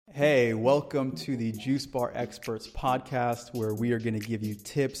Hey, welcome to the Juice Bar Experts podcast, where we are going to give you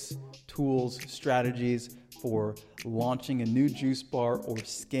tips, tools, strategies for launching a new juice bar or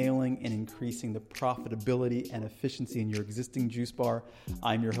scaling and increasing the profitability and efficiency in your existing juice bar.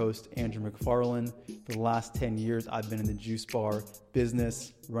 I'm your host, Andrew McFarland. For the last 10 years, I've been in the juice bar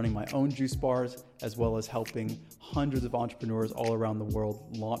business, running my own juice bars, as well as helping hundreds of entrepreneurs all around the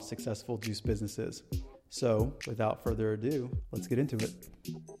world launch successful juice businesses. So without further ado, let's get into it.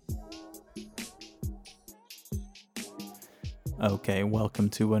 Okay, welcome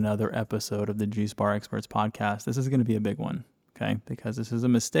to another episode of the Juice Bar Experts podcast. This is going to be a big one, okay? Because this is a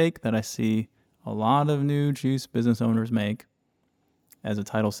mistake that I see a lot of new juice business owners make. As the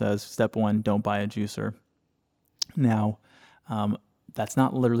title says, step one, don't buy a juicer. Now, that's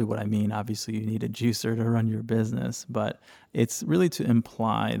not literally what I mean. Obviously, you need a juicer to run your business, but it's really to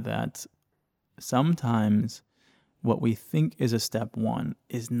imply that sometimes what we think is a step one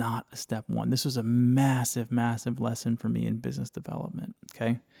is not a step one. This was a massive, massive lesson for me in business development,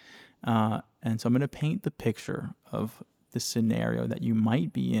 okay? And so I'm going to paint the picture of the scenario that you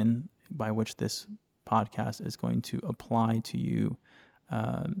might be in by which this podcast is going to apply to you.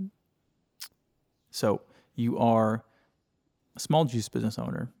 So you are a small juice business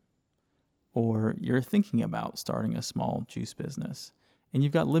owner, or you're thinking about starting a small juice business, and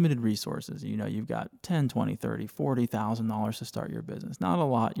you've got limited resources. You know, you've got $10, $20, $30, $40,000 to start your business. Not a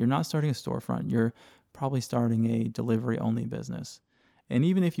lot. You're not starting a storefront. You're probably starting a delivery-only business. And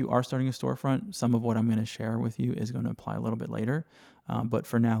even if you are starting a storefront, some of what I'm going to share with you is going to apply a little bit later. But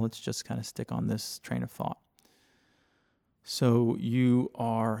for now, let's just kind of stick on this train of thought. So you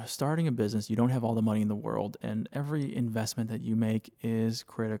are starting a business. You don't have all the money in the world, and every investment that you make is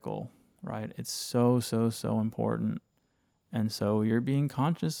critical, right? It's so important. And so you're being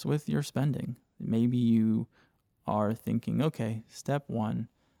conscious with your spending. Maybe you are thinking, okay, step one,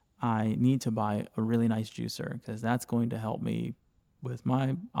 I need to buy a really nice juicer because that's going to help me with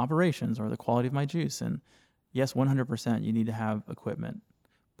my operations or the quality of my juice. And yes, 100%, you need to have equipment.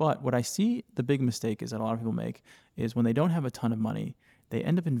 But what I see the big mistake is that a lot of people make is when they don't have a ton of money, they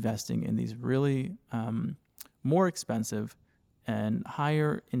end up investing in these really more expensive and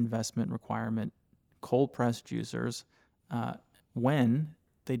higher investment requirement cold press juicers when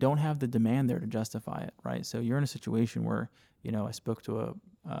they don't have the demand there to justify it, right? So you're in a situation where, you know, I spoke to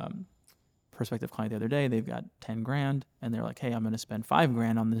a prospective client the other day. They've got 10 grand and they're like, hey, I'm going to spend 5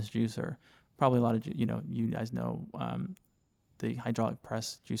 grand on this juicer. Probably a lot of, you guys know the hydraulic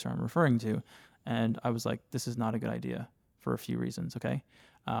press juicer I'm referring to. And I was like, this is not a good idea for a few reasons, okay?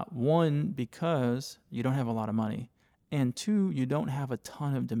 One, because you don't have a lot of money. And two, you don't have a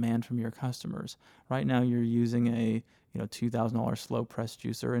ton of demand from your customers. Right now, you're using a $2,000 slow press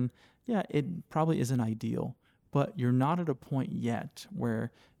juicer, and yeah, it probably isn't ideal, but you're not at a point yet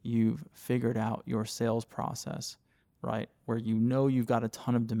where you've figured out your sales process, right? Where you've got a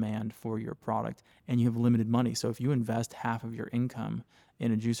ton of demand for your product, and you have limited money. So if you invest half of your income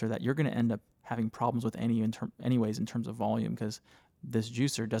in a juicer, that you're going to end up having problems with anyways in terms of volume, because this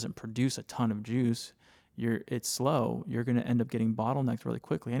juicer doesn't produce a ton of juice. It's slow. You're going to end up getting bottlenecked really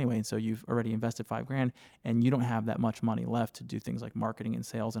quickly anyway. And so you've already invested 5 grand and you don't have that much money left to do things like marketing and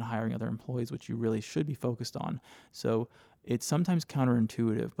sales and hiring other employees, which you really should be focused on. So it's sometimes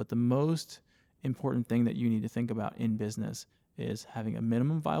counterintuitive, but the most important thing that you need to think about in business is having a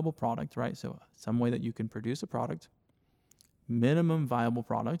minimum viable product, right? So some way that you can produce a product, minimum viable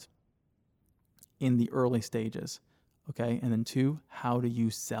product in the early stages. Okay. And then 2, how do you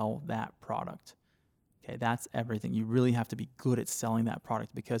sell that product? Okay, that's everything. You really have to be good at selling that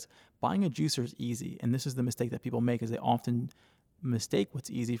product, because buying a juicer is easy. And this is the mistake that people make, is they often mistake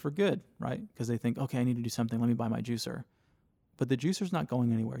what's easy for good, right? Because they think, okay, I need to do something. Let me buy my juicer. But the juicer's not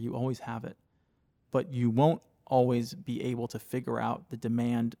going anywhere. You always have it. But you won't always be able to figure out the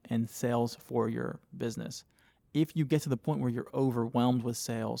demand and sales for your business. If you get to the point where you're overwhelmed with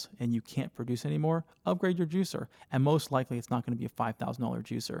sales and you can't produce anymore, upgrade your juicer. And most likely it's not going to be a $5,000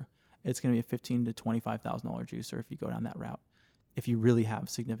 juicer. It's going to be a $15,000 to $25,000 juicer if you go down that route, if you really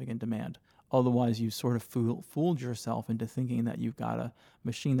have significant demand. Otherwise, you sort of fooled yourself into thinking that you've got a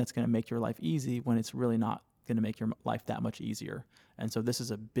machine that's going to make your life easy when it's really not going to make your life that much easier. And so this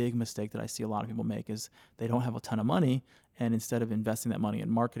is a big mistake that I see a lot of people make, is they don't have a ton of money, and instead of investing that money in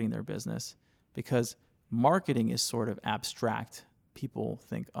marketing their business, because marketing is sort of abstract. People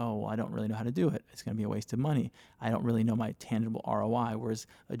think, oh, I don't really know how to do it. It's going to be a waste of money. I don't really know my tangible ROI, whereas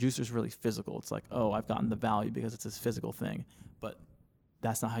a juicer is really physical. It's like, oh, I've gotten the value because it's this physical thing. But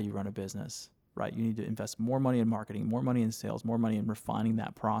that's not how you run a business, right? You need to invest more money in marketing, more money in sales, more money in refining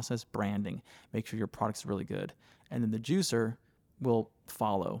that process, branding, make sure your product's really good. And then the juicer, will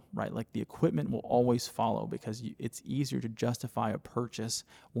follow, right? Like the equipment will always follow because it's easier to justify a purchase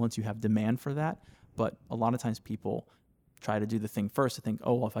once you have demand for that. But a lot of times people try to do the thing first to think,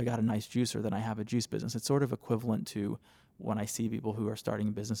 oh, well, if I got a nice juicer, then I have a juice business. It's sort of equivalent to when I see people who are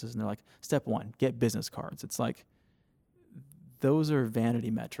starting businesses and they're like, step one, get business cards. It's like, those are vanity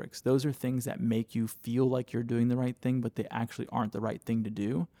metrics. Those are things that make you feel like you're doing the right thing, but they actually aren't the right thing to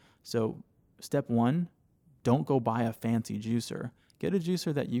do. So step one, don't go buy a fancy juicer. Get a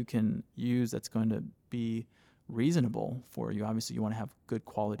juicer that you can use that's going to be reasonable for you. Obviously, you want to have good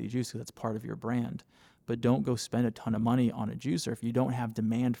quality juice because that's part of your brand. But don't go spend a ton of money on a juicer if you don't have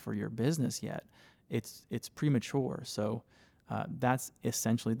demand for your business yet. It's premature. So that's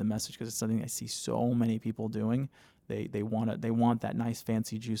essentially the message, because it's something I see so many people doing. They want that nice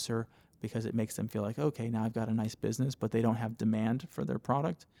fancy juicer because it makes them feel like, okay, now I've got a nice business, but they don't have demand for their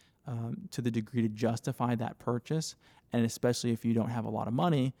product to the degree to justify that purchase. And especially if you don't have a lot of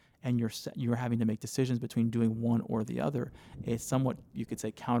money and you're having to make decisions between doing one or the other, it's somewhat, you could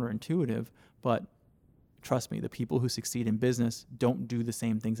say, counterintuitive. But trust me, the people who succeed in business don't do the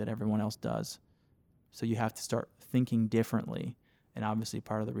same things that everyone else does. So you have to start thinking differently. And obviously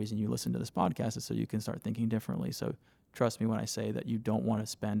part of the reason you listen to this podcast is so you can start thinking differently. So trust me when I say that you don't want to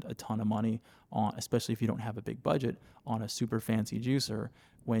spend a ton of money on, especially if you don't have a big budget, on a super fancy juicer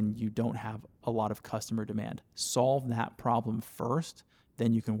when you don't have a lot of customer demand. Solve that problem first,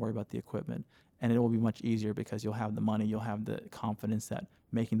 then you can worry about the equipment. And it will be much easier because you'll have the money, you'll have the confidence that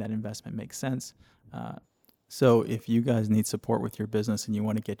making that investment makes sense. So if you guys need support with your business and you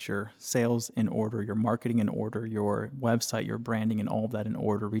want to get your sales in order, your marketing in order, your website, your branding, and all of that in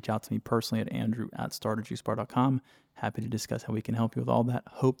order, reach out to me personally at andrew@starterjuicebar.com. Happy to discuss how we can help you with all that.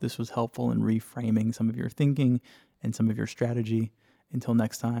 Hope this was helpful in reframing some of your thinking and some of your strategy. Until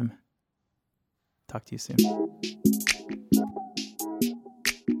next time, talk to you soon.